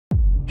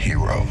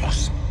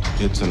heroes.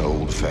 It's an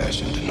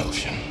old-fashioned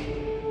notion.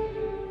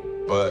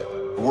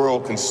 But the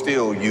world can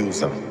still use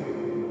them.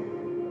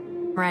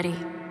 Ready.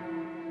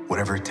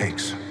 Whatever it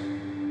takes.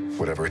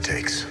 Whatever it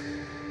takes.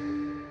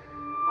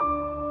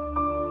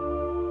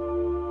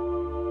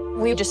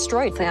 We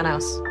destroyed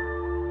Thanos.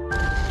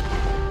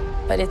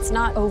 But it's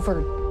not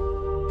over.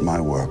 My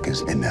work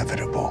is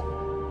inevitable.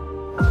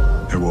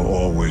 There will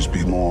always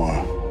be more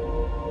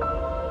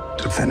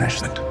to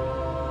finish it.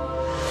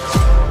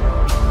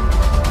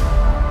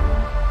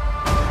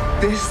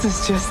 This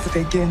is just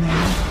the beginning.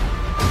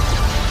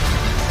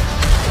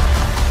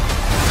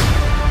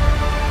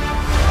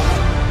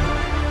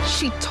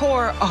 She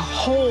tore a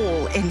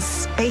hole in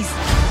space.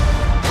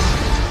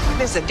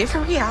 There's a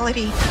different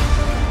reality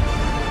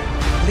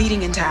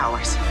leading into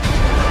ours.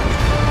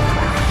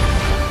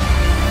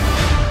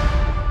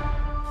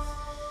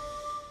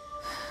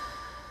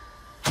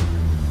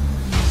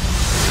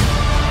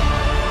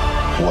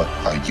 What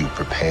are you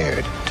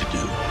prepared to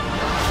do?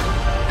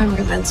 I'm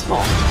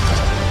invincible.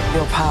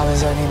 Your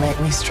powers only make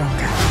me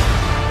stronger.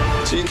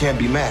 So you can't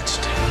be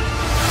matched.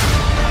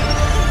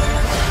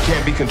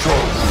 Can't be controlled.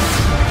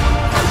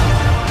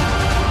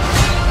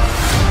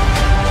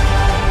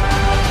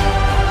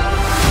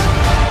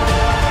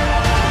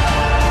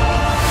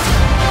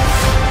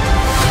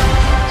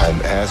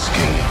 I'm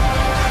asking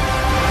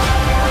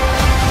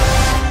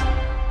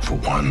for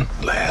one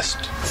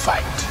last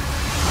fight.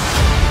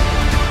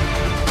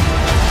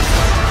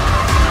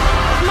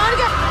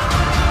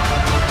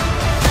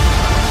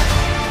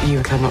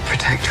 You cannot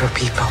protect your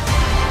people.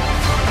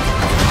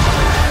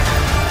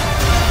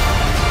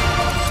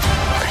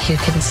 But you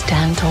can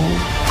stand tall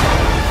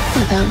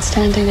without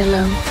standing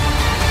alone.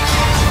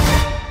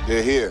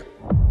 They're here.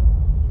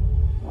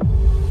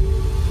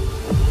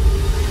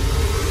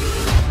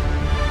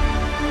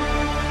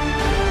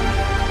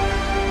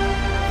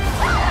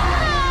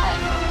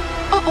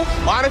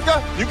 Uh-oh.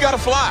 Monica, you gotta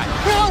fly.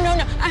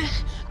 No.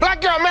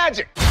 Black girl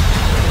magic.